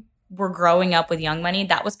you were growing up with Young Money,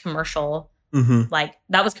 that was commercial. Like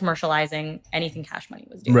that was commercializing anything Cash Money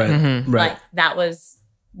was doing. Right. Like that was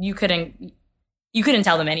you couldn't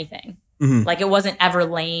tell them anything. Like it wasn't ever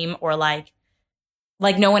lame or like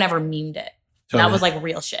no one ever memed it. Totally. That was like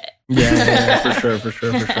real shit. Yeah, for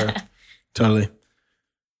sure. Totally.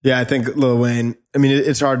 Yeah, I think Lil Wayne, I mean,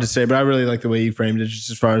 it's hard to say, but I really like the way you framed it, just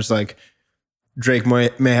as far as like Drake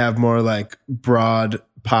may have more like broad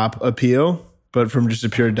pop appeal, but from just a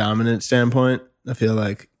pure dominant standpoint, I feel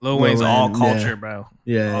like Lil Wayne's all culture, bro.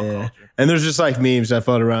 Yeah, all yeah. Culture. And there's just like memes that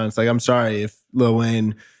float around. It's like, I'm sorry if Lil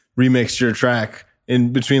Wayne remixed your track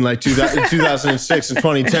in between like 2006 and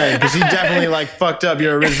 2010, because he definitely like fucked up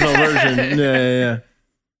your original version. Yeah.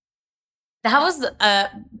 That was a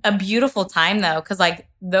beautiful time though, because like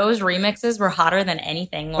those remixes were hotter than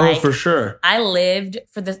anything. Like, for sure. I lived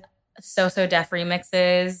for the So Def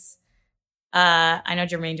remixes. I know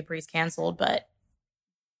Jermaine Dupri's canceled, but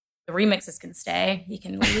the remixes can stay. He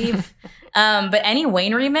can leave. But any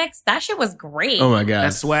Wayne remix, that shit was great. Oh my god,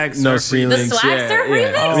 that swag no surf ceilings. The swag surf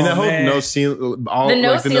remix. I mean, that whole man. no ceiling, all The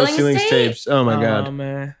no like the no ceilings ceilings tape? tapes. Oh my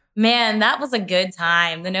god, Man, that was a good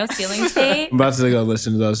time. The No Ceilings tape. I'm about to go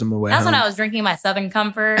listen to those on my way That's home. when I was drinking my Southern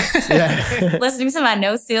Comfort, Yeah. listening to my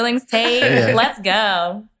No Ceilings tape. Yeah. Let's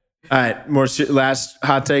go. All right, last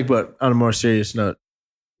hot take, but on a more serious note.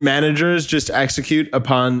 managers just execute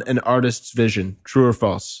upon an artist's vision. True or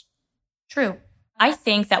false? True. I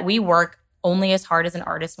think that we work only as hard as an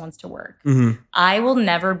artist wants to work. Mm-hmm. I will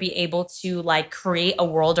never be able to like create a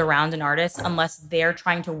world around an artist unless they're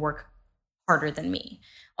trying to work harder than me.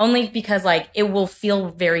 Only because like it will feel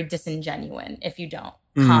very disingenuous if you don't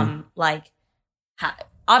come like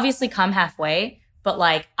obviously come halfway, but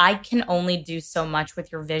like I can only do so much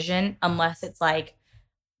with your vision unless it's like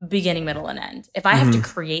beginning, middle, and end. If I have to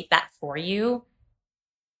create that for you,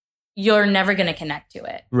 you're never going to connect to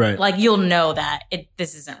it. Right. Like you'll know that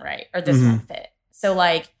this isn't right or this won't fit. So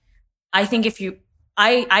like, I think if you,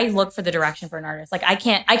 I look for the direction for an artist. Like I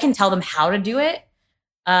can tell them how to do it.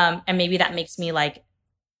 And maybe that makes me like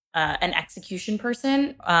an execution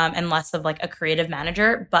person and less of like a creative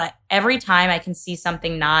manager. But every time I can see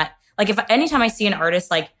something not like anytime I see an artist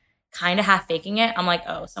like kind of half faking it, I'm like,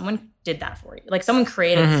 oh, someone did that for you. Like someone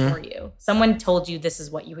created it for you. Someone told you this is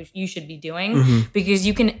what you should be doing because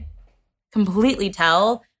you can completely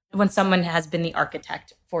tell when someone has been the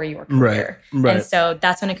architect for your career. Right. And so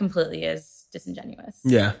that's when it completely is disingenuous.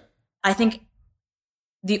 Yeah. I think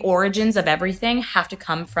the origins of everything have to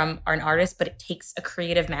come from an artist, but it takes a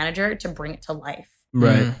creative manager to bring it to life.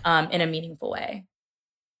 Right. In a meaningful way.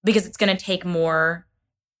 Because it's going to take more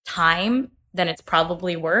time than it's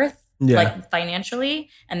probably worth, like financially.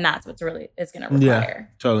 And that's what's really is going to require.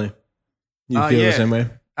 Yeah, totally. You feel the same way?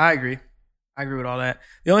 I agree. I agree with all that.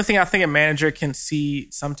 The only thing I think a manager can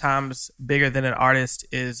see sometimes bigger than an artist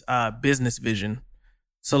is business vision.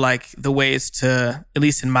 So like the ways to, at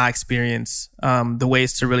least in my experience, the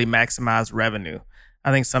ways to really maximize revenue.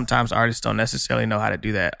 I think sometimes artists don't necessarily know how to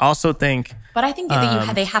do that. Also think, but I think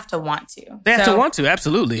that they have to want to. They have to want to,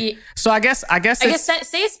 absolutely. So I guess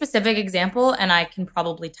say a specific example, and I can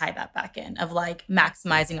probably tie that back in of like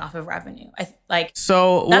maximizing off of revenue. That's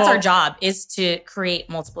our job is to create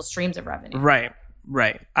multiple streams of revenue. Right.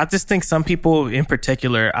 I just think some people in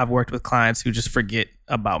particular, I've worked with clients who just forget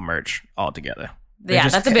about merch altogether.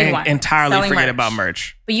 That's a big one. Entirely forget about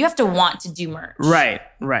merch. But you have to want to do merch. Right.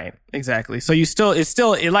 Exactly. So it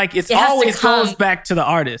always goes back to the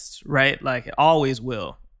artist, right? Like it always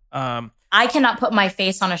will. I cannot put my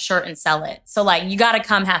face on a shirt and sell it. So like you got to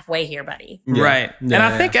come halfway here, buddy. Yeah. Right. Yeah, and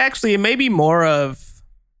I think actually it may be more of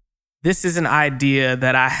this is an idea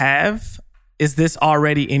that I have. Is this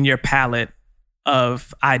already in your palette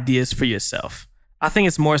of ideas for yourself? I think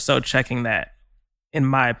it's more so checking that. In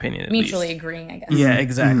my opinion, at mutually least. Agreeing, I guess. Yeah,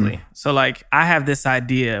 exactly. So like I have this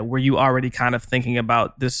idea where you already kind of thinking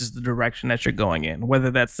about this is the direction that you're going in, whether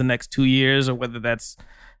that's the next 2 years or whether that's,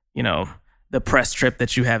 the press trip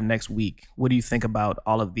that you have next week. What do you think about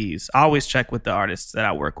all of these? I always check with the artists that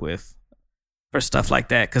I work with for stuff like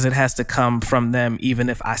that because it has to come from them even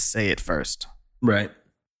if I say it first. Right.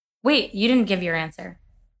 Wait, you didn't give your answer.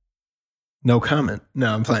 No comment.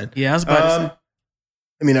 No, I'm playing. Yeah, I was about to say.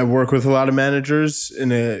 I mean, I work with a lot of managers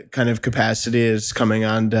in a kind of capacity as coming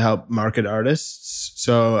on to help market artists.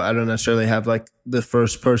 So I don't necessarily have like the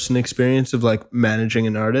first person experience of like managing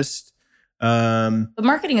an artist. But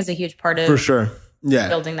marketing is a huge part of for sure. Yeah.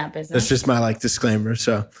 Building that business. That's just my like disclaimer.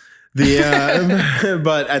 So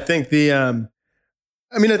but I think the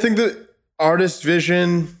artist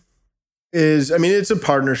vision is, it's a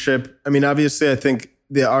partnership. Obviously I think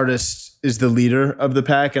the artist is the leader of the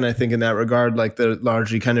pack. And I think in that regard, like they're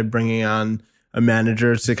largely kind of bringing on a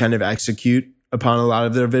manager to kind of execute upon a lot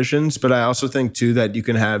of their visions. But I also think too, that you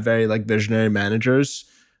can have very like visionary managers.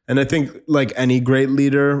 And I think like any great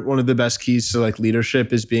leader, one of the best keys to like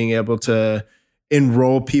leadership is being able to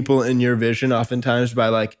enroll people in your vision oftentimes by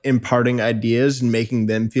like imparting ideas and making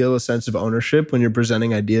them feel a sense of ownership when you're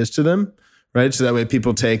presenting ideas to them. Right. So that way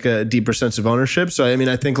people take a deeper sense of ownership. So,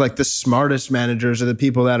 I think like the smartest managers are the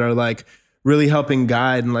people that are like really helping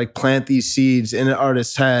guide and like plant these seeds in an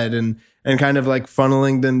artist's head and kind of like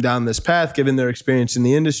funneling them down this path, given their experience in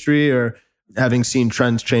the industry or having seen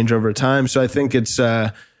trends change over time. So I think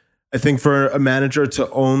for a manager to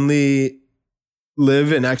only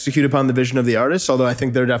live and execute upon the vision of the artist, although I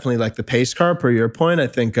think they're definitely like the pace car per your point, I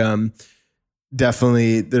think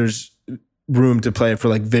definitely there's room to play for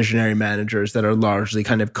like visionary managers that are largely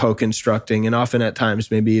kind of co-constructing and often at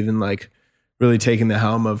times maybe even like really taking the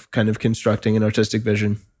helm of kind of constructing an artistic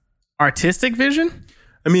vision. Artistic vision?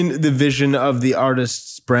 The vision of the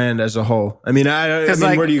artist's brand as a whole.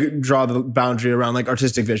 Where do you draw the boundary around like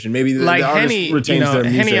artistic vision? Maybe the artist retains their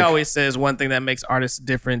music. Henny always says one thing that makes artists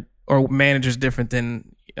different or managers different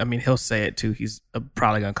than, he'll say it too. He's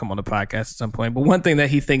probably going to come on the podcast at some point. But one thing that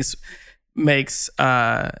he thinks makes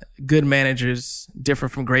good managers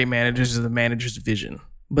different from great managers is the manager's vision.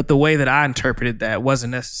 But the way that I interpreted that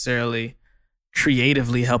wasn't necessarily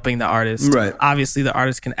creatively helping the artist. Right. Obviously, the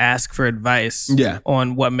artist can ask for advice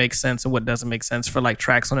on what makes sense and what doesn't make sense for like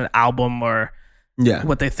tracks on an album or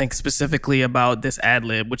what they think specifically about this ad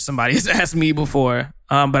lib, which somebody has asked me before.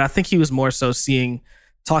 But I think he was more so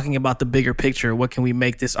talking about the bigger picture. What can we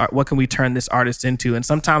make this art? What can we turn this artist into? And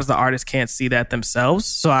sometimes the artists can't see that themselves.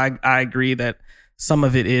 So I agree that some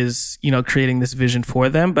of it is, creating this vision for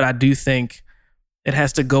them. But I do think it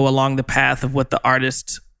has to go along the path of what the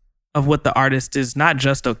artist is not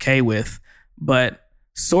just okay with, but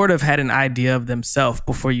sort of had an idea of themselves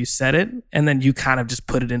before you said it, and then you kind of just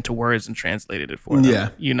put it into words and translated it for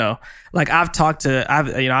them. Yeah. Like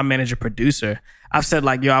I manage a producer. I've said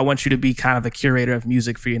like, I want you to be kind of a curator of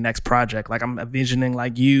music for your next project. Like I'm envisioning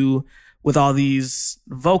like you with all these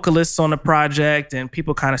vocalists on the project, and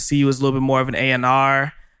people kind of see you as a little bit more of an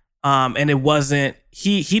A&R. And it wasn't,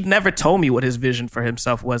 he'd never told me what his vision for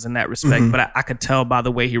himself was in that respect, but I could tell by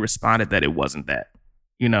the way he responded that it wasn't that.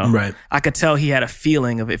 Right. I could tell he had a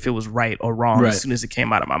feeling of if it was right or wrong as soon as it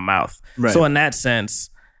came out of my mouth. Right. So in that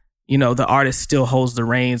sense, the artist still holds the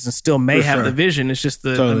reins and still may have the vision. It's just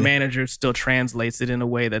the manager still translates it in a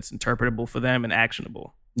way that's interpretable for them and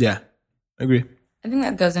actionable. Yeah, I agree. I think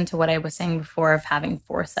that goes into what I was saying before of having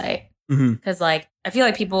foresight. Because like, I feel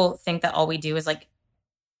like people think that all we do is like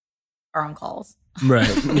are on calls. Right.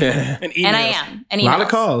 Yeah. And emails. And I am. And emails. A lot of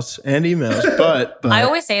calls and emails. But I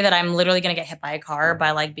always say that I'm literally going to get hit by a car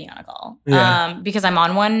by like being on a call. Yeah. Because I'm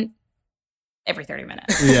on one every 30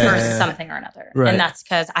 minutes for something or another. Right. And that's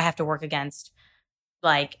because I have to work against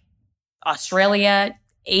like Australia,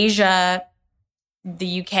 Asia,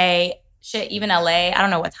 the UK, shit, even LA. I don't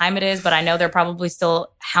know what time it is, but I know they're probably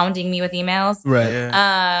still hounding me with emails. Right.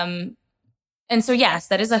 Yeah. And so, yes,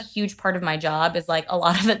 that is a huge part of my job is like a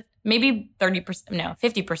lot of it, maybe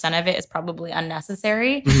 50% of it is probably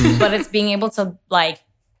unnecessary, but it's being able to like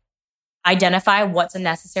identify what's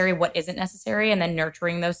necessary, what isn't necessary, and then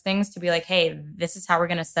nurturing those things to be like, hey, this is how we're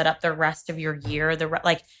going to set up the rest of your year.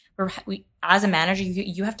 We as a manager,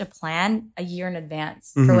 you have to plan a year in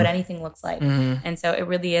advance for what anything looks like. And so it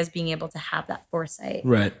really is being able to have that foresight.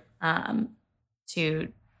 Right. To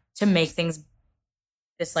make things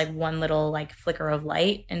this like one little like flicker of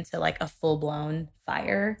light into like a full blown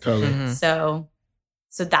fire. Totally. So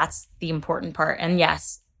that's the important part. And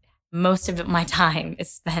yes, most of my time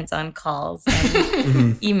is spent on calls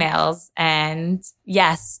and emails. And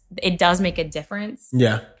yes, it does make a difference.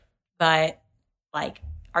 Yeah. But like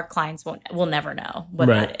our clients will never know what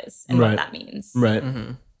that is and what that means. Right.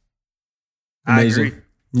 Mm-hmm. I agree.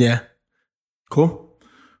 Yeah. Cool.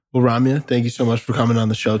 Well, Ramya, thank you so much for coming on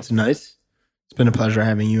the show tonight. It's been a pleasure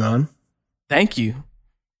having you on. Thank you.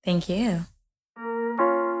 Thank you.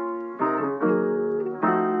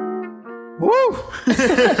 Woo!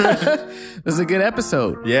 It was a good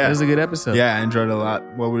episode. Yeah. It was a good episode. Yeah, I enjoyed it a lot.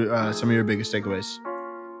 What were some of your biggest takeaways?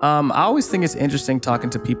 I always think it's interesting talking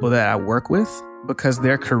to people that I work with because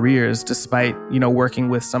their careers, despite, working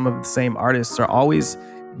with some of the same artists, are always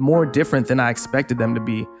more different than I expected them to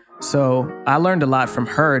be. So I learned a lot from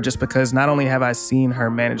her just because not only have I seen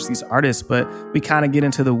her manage these artists, but we kind of get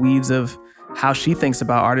into the weeds of how she thinks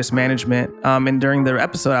about artist management. And during the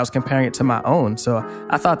episode, I was comparing it to my own. So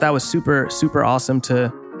I thought that was super, super awesome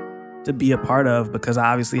to be a part of because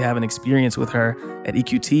I obviously have an experience with her at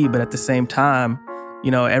EQT. But at the same time,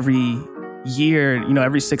 every year,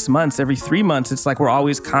 every 6 months, every 3 months, it's like we're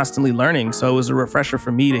always constantly learning. So it was a refresher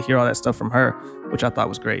for me to hear all that stuff from her, which I thought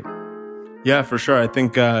was great. Yeah, for sure. I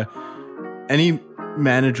think any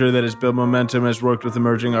manager that has built momentum has worked with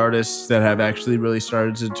emerging artists that have actually really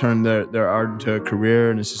started to turn their art into a career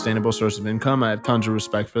and a sustainable source of income. I have tons of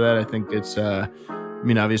respect for that. I think it's,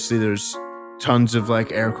 obviously there's tons of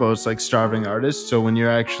like air quotes, like starving artists. So when you're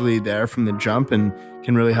actually there from the jump and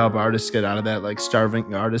can really help artists get out of that like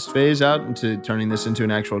starving artist phase out into turning this into an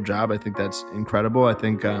actual job, I think that's incredible. I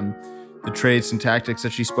think the traits and tactics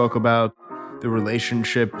that she spoke about, the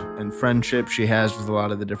relationship and friendship she has with a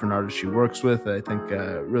lot of the different artists she works with. I think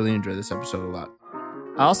really enjoyed this episode a lot.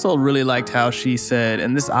 I also really liked how she said,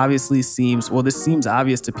 and this obviously seems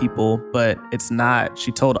obvious to people, but it's not.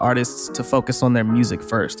 She told artists to focus on their music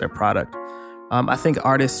first, their product. I think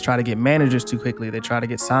artists try to get managers too quickly. They try to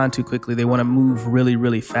get signed too quickly. They want to move really,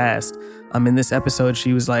 really fast. In this episode,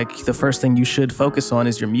 she was like, the first thing you should focus on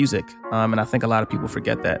is your music. And I think a lot of people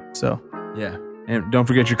forget that. So yeah. And don't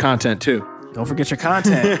forget your content too. Don't forget your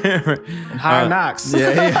content and Hard Knocks.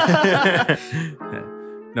 Yeah.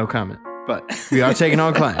 No comment, but we are taking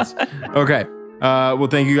on clients. Okay. Well,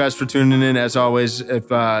 thank you guys for tuning in. As always, if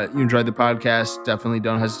you enjoyed the podcast, definitely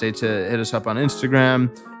don't hesitate to hit us up on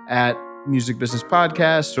Instagram at Music Business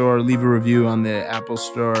Podcast or leave a review on the Apple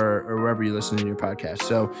Store or wherever you listen to your podcast.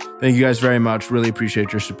 So thank you guys very much. Really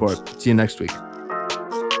appreciate your support. See you next week.